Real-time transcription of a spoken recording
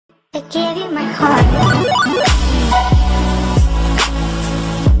I gave you my heart.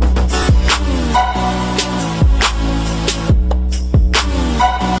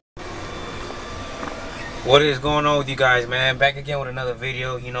 What is going on with you guys, man? Back again with another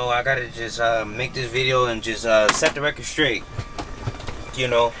video. You know, I gotta just make this video and just set the record straight. You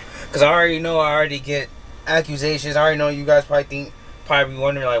know, because I already get accusations. I already know you guys probably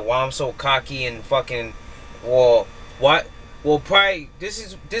wondering like why I'm so cocky and fucking. Well, what? Well, probably this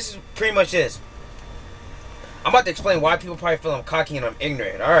is pretty much this. I'm about to explain why people probably feel I'm cocky and I'm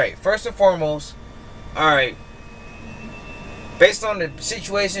ignorant. All right, first and foremost, all right. Based on the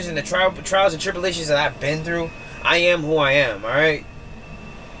situations and the trials and tribulations that I've been through, I am who I am, alright?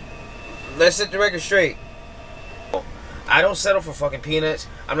 Let's set the record straight. I don't settle for fucking peanuts.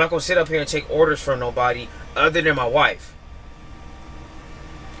 I'm not going to sit up here and take orders from nobody other than my wife.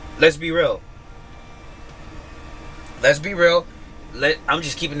 Let's be real. Let's be real. I'm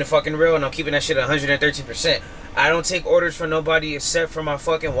just keeping the fucking real, and I'm keeping that shit 113%. I don't take orders from nobody except for my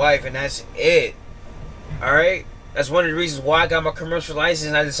fucking wife, and that's it. Alright? That's one of the reasons why I got my commercial license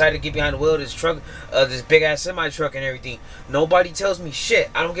and I decided to get behind the wheel of this truck, this big ass semi truck and everything. Nobody tells me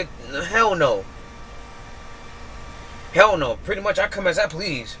shit. I don't get, hell no. Hell no. Pretty much I come as I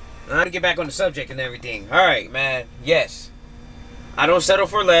please. And I'm gonna get back on the subject and everything. Alright, man. Yes. I don't settle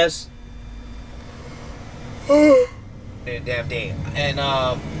for less. Damn day. And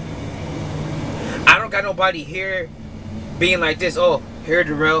I don't got nobody here being like this. Oh, here,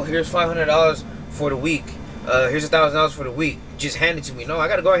 Darrell, here's $500 for the week. Here's $1,000 for the week. Just hand it to me. No, I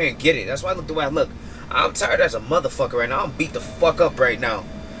gotta go ahead and get it. That's why I look the way I look. I'm tired as a motherfucker right now. I'm beat the fuck up right now.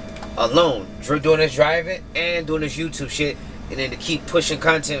 Alone. Doing this driving and doing this YouTube shit. And then to keep pushing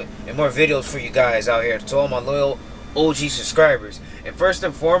content and more videos for you guys out here. To all my loyal OG subscribers. And first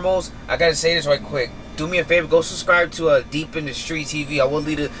and foremost, I gotta say this right quick. Do me a favor. Go subscribe to Deep in the Street TV. I will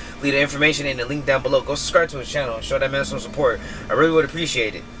leave the information in the link down below. Go subscribe to his channel and show that man some support. I really would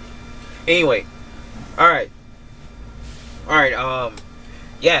appreciate it. Anyway. Alright,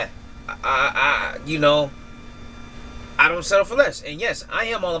 yeah, you know, I don't settle for less. And yes, I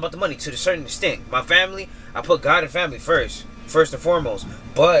am all about the money to a certain extent. My family, I put God and family first and foremost.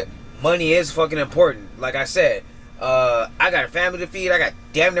 But money is fucking important. Like I said, I got a family to feed. I got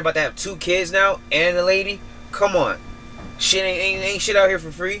damn near about to have 2 kids now and a lady. Come on. Shit ain't shit out here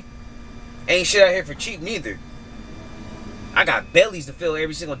for free. Ain't shit out here for cheap neither. I got bellies to fill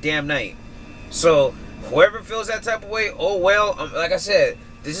every single damn night. So, whoever feels that type of way, oh well, like I said,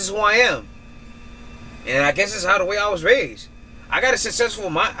 this is who I am. And I guess it's how the way I was raised. I got a successful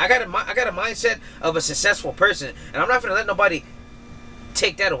I got a mindset of a successful person, and I'm not gonna let nobody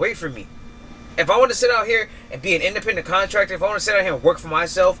take that away from me. If I want to sit out here and be an independent contractor, if I want to sit out here and work for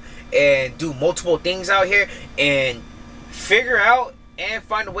myself and do multiple things out here and figure out and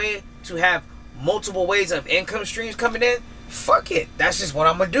find a way to have multiple ways of income streams coming in, fuck it. That's just what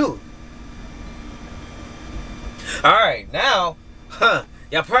I'm gonna do. Alright, now,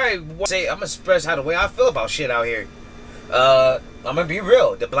 y'all probably say I'm gonna express how the way I feel about shit out here. I'm gonna be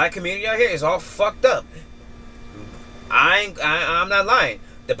real. The black community out here is all fucked up. I'm not lying.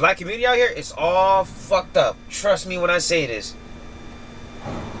 The black community out here is all fucked up. Trust me when I say this.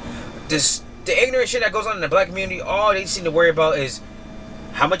 The ignorant shit that goes on in the black community, all they seem to worry about is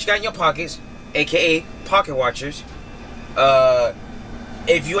how much you got in your pockets, aka pocket watchers.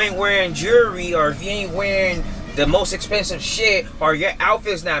 If you ain't wearing jewelry, or if you ain't wearing the most expensive shit, or your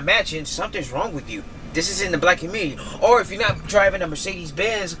outfit's not matching, something's wrong with you. This is in the black community. Or if you're not driving a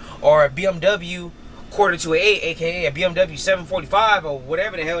Mercedes-Benz or a BMW quarter to an 8, aka a BMW 745 or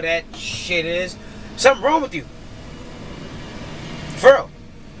whatever the hell that shit is, something wrong with you. For real.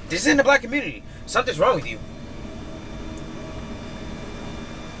 This is in the black community. Something's wrong with you.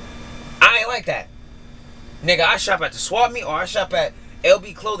 I ain't like that. Nigga, I shop at the Swap Meet, or I shop at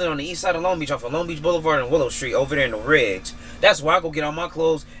LB Clothing on the east side of Long Beach, off of Long Beach Boulevard and Willow Street, over there in the Rigs. That's where I go get all my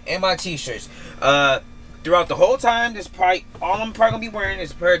clothes and my t-shirts. Throughout the whole time, this probably all I'm probably gonna be wearing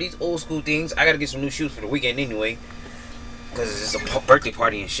is a pair of these old school things. I gotta get some new shoes for the weekend anyway, because it's a birthday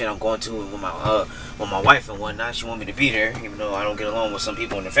party and shit I'm going to with my wife and whatnot. She want me to be there, even though I don't get along with some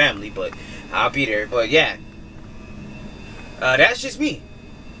people in the family, but I'll be there. But yeah, that's just me.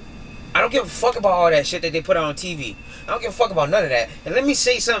 I don't give a fuck about all that shit that they put out on TV. I don't give a fuck about none of that. And let me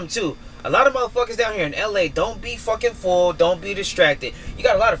say something too. A lot of motherfuckers down here in LA, don't be fucking fooled. Don't be distracted. You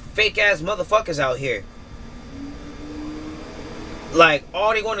got a lot of fake ass motherfuckers out here. Like,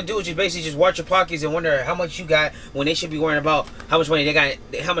 all they want to do is just basically just watch your pockets and wonder how much you got, when they should be worrying about how much money they got,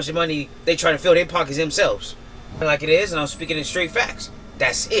 how much money they try to fill their pockets themselves. Like it is, and I'm speaking in straight facts.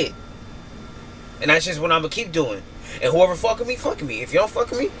 That's it. And that's just what I'm gonna keep doing. And whoever fucking me, fucking me. If you don't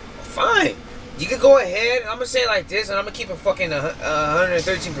fucking me, fine. You can go ahead. I'm gonna say it like this, and I'm gonna keep it fucking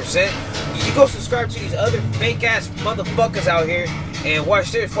 113%. You can go subscribe to these other fake ass motherfuckers out here and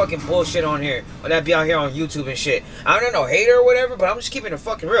watch their fucking bullshit on here, or that be out here on YouTube and shit. I don't know, hater or whatever, but I'm just keeping it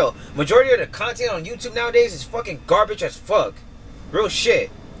fucking real. Majority of the content on YouTube nowadays is fucking garbage as fuck. Real shit.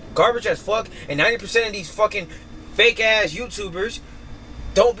 Garbage as fuck, and 90% of these fucking fake ass YouTubers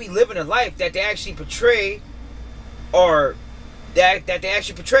don't be living a life that they actually portray, or that they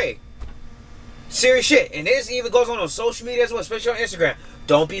actually portray. Serious shit. And this even goes on social media as well, especially on Instagram.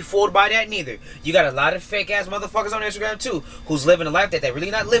 Don't be fooled by that neither. You got a lot of fake ass motherfuckers on Instagram too, who's living a life that they're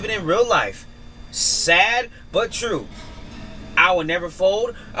really not living in real life. Sad but true. I will never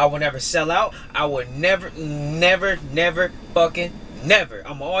fold. I will never sell out. I will never fucking never.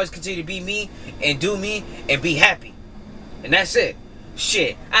 I'm always continue to be me and do me and be happy. And that's it.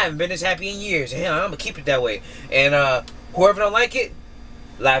 Shit, I haven't been this happy in years. Hell, I'm gonna keep it that way. And whoever don't like it,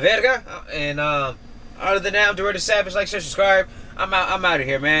 la verga. And other than that, I'm DERRELL.THE.SAVAGE. Like, share, subscribe. I'm out of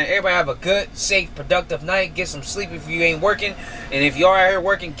here, man. Everybody have a good, safe, productive night. Get some sleep if you ain't working. And if you are out here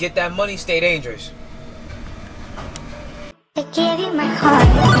working, get that money. Stay dangerous. I give you my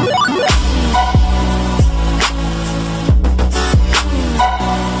heart.